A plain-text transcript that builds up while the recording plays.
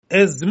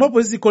As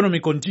Zimbabwe's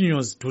economy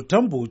continues to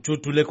tumble due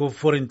to lack of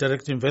foreign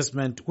direct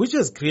investment, which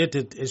has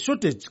created a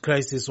shortage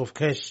crisis of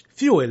cash,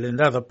 fuel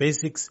and other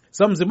basics,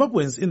 some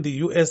Zimbabweans in the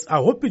US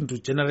are hoping to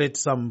generate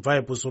some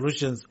viable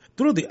solutions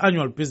through the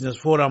annual business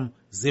forum,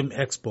 Zim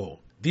Expo.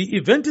 The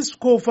event's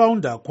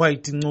co-founder,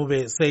 Kwaiti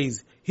Ncube,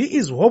 says he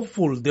is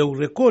hopeful they will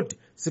record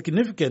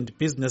significant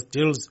business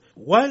deals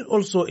while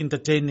also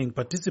entertaining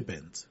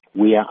participants.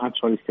 We are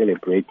actually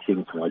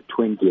celebrating our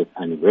 20th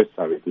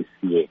anniversary this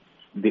year.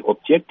 The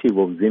objective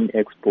of Zim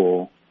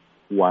Expo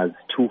was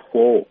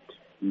twofold.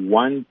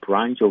 One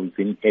branch of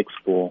Zim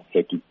Expo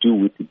had to do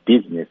with the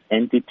business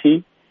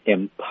entity,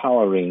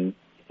 empowering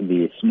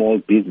the small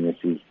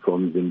businesses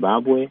from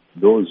Zimbabwe,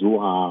 those who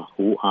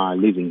are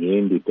living here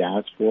in the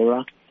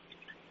diaspora,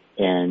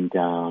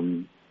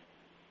 and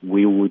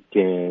we would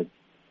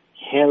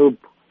help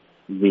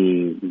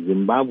the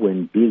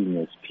Zimbabwean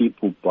business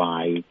people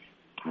by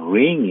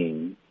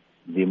bringing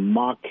the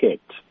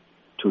market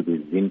to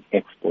the Zim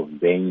Expo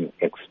venue,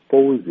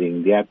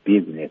 exposing their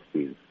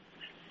businesses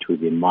to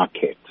the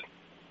market.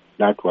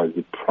 That was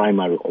the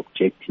primary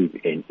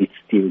objective, and it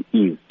still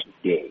is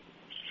today.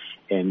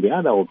 And the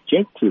other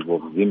objective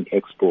of Zim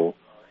Expo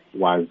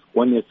was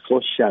on a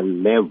social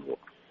level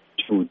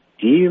to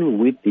deal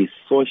with the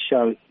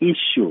social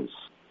issues,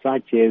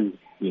 such as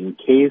in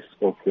case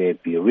of a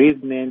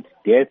bereavement,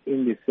 death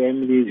in the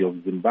families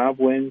of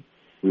Zimbabweans,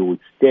 we would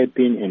step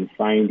in and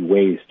find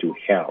ways to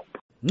help.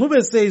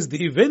 Ncube says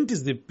the event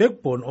is the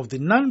backbone of the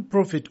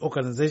non-profit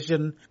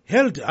organization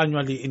held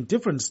annually in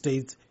different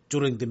states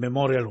during the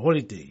memorial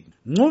holiday.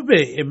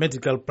 Ncube, a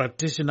medical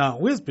practitioner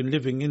who has been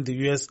living in the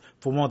US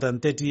for more than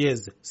 30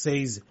 years,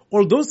 says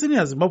although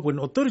senior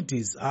Zimbabwean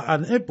authorities are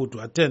unable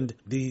to attend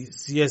the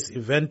CS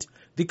event,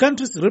 the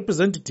country's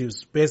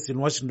representatives based in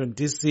Washington,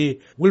 D.C.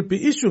 will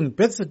be issuing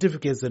birth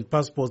certificates and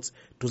passports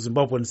to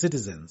Zimbabwean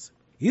citizens.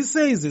 He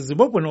says the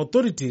Zimbabwean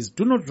authorities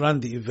do not run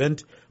the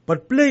event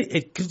but play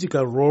a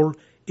critical role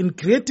in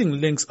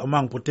creating links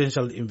among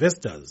potential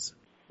investors.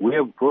 We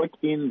have brought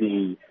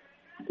in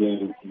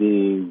the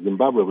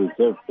Zimbabwe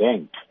Reserve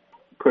Bank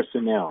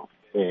personnel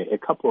a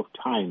couple of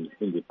times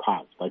in the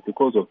past, but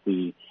because of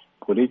the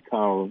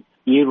political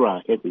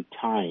era at the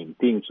time,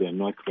 things were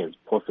not as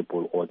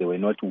possible or they were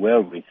not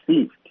well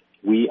received.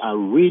 We are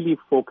really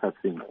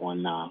focusing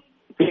on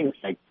things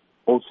like,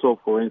 also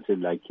for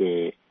instance, like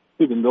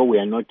even though we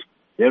are not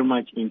very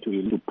much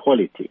into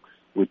politics,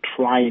 we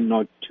try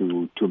not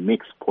to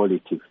mix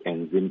politics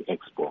and Zim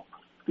Expo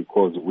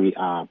because we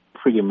are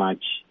pretty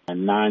much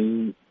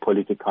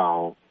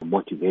non-political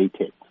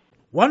motivated.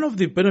 One of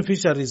the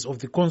beneficiaries of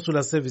the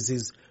consular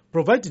services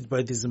provided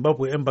by the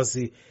Zimbabwe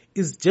Embassy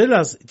is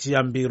Jealous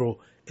Chiambiro,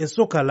 a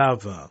soccer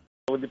lover.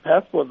 With the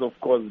passports, of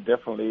course,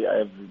 definitely I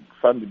have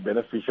found it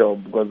beneficial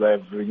because I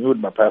have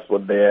renewed my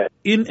passport there.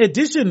 In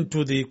addition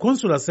to the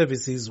consular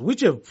services,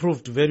 which have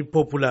proved very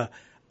popular,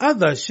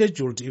 other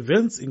scheduled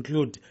events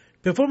include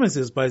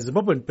performances by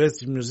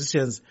Zimbabwean-based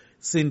musicians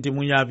Cindy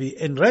Munyabi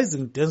and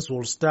rising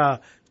dancehall star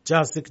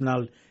Jah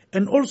Signal,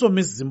 and also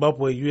Miss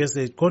Zimbabwe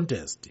USA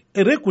contest.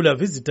 A regular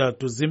visitor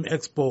to Zim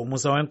Expo,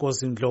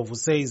 Musawenkosi Ndlovu,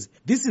 says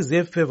this is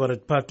her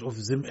favorite part of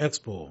Zim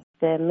Expo.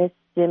 The Miss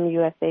Zim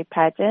USA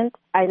pageant,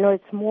 I know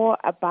it's more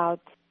about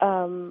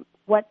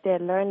what they're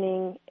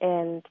learning,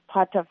 and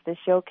part of the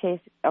showcase,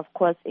 of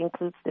course,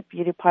 includes the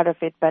beauty part of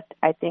it, but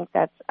I think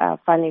that's a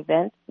fun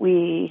event.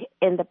 We,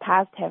 in the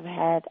past, have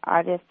had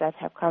artists that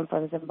have come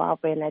from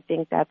Zimbabwe, and I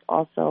think that's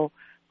also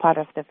part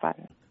of the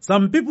fun.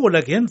 Some people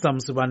like Handsome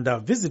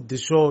Sibanda visit the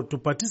show to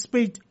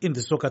participate in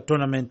the soccer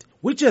tournament,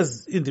 which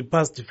has in the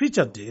past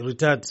featured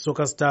retired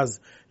soccer stars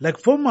like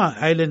former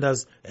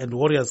Highlanders and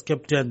Warriors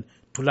captain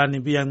Thulani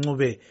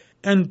Ncube,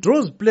 and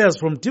draws players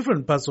from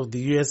different parts of the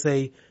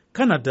USA,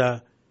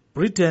 Canada,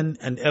 Britain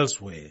and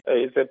elsewhere.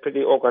 It's a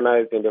pretty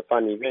organized and a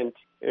fun event,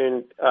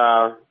 and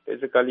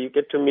basically you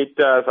get to meet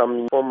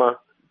some former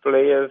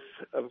players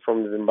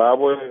from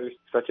Zimbabwe,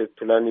 such as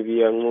Thulani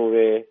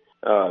Ncube,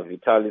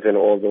 Vitalis and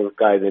all those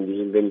guys, and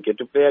then you get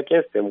to play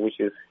against them, which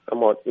is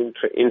somewhat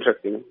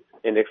interesting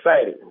and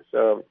exciting.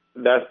 So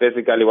that's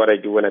basically what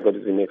I do when I go to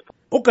the next.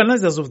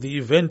 Organizers of the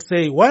event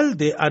say while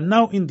they are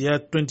now in their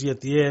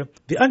 20th year,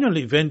 the annual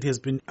event has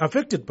been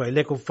affected by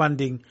lack of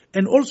funding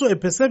and also a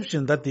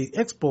perception that the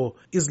expo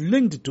is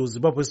linked to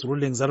Zimbabwe's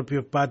ruling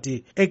ZANU-PF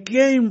party, a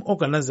claim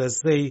organizers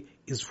say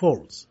is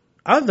false.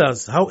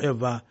 Others,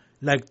 however,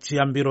 like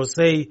Chiambiro,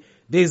 say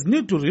there is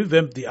need to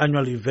revamp the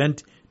annual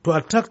event to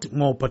attract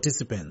more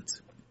participants.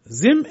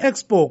 Zim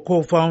Expo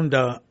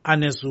co-founder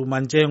Anesu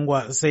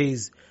Manchengwa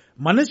says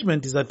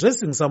management is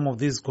addressing some of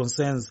these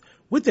concerns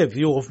with a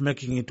view of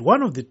making it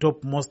one of the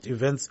topmost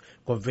events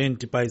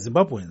convened by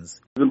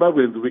Zimbabweans.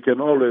 Zimbabweans, we can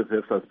always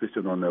have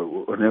suspicion on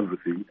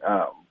everything,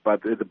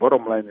 but the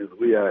bottom line is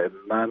we are a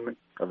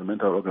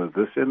non-governmental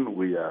organization.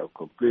 We are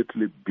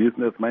completely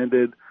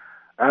business-minded.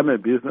 I'm a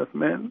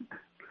businessman,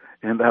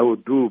 and I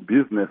would do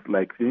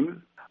business-like things.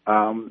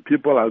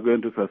 People are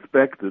going to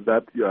suspect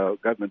that you are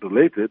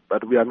government-related,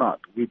 but we are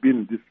not. We've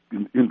been in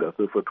this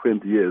industry for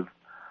 20 years.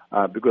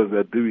 because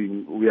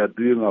we are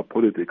doing our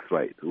politics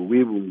right.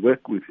 We will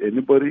work with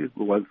anybody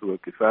who wants to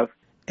work with us.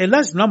 A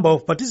large number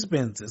of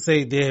participants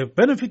say they have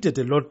benefited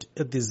a lot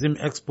at the Zim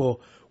Expo,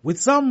 with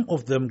some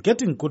of them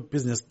getting good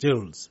business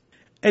deals.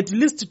 At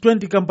least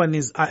 20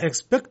 companies are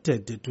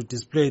expected to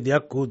display their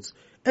goods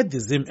at the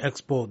Zim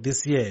Expo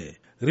this year.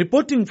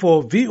 Reporting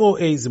for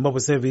VOA Zimbabwe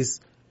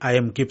Service, I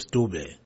am Gibbs Dube.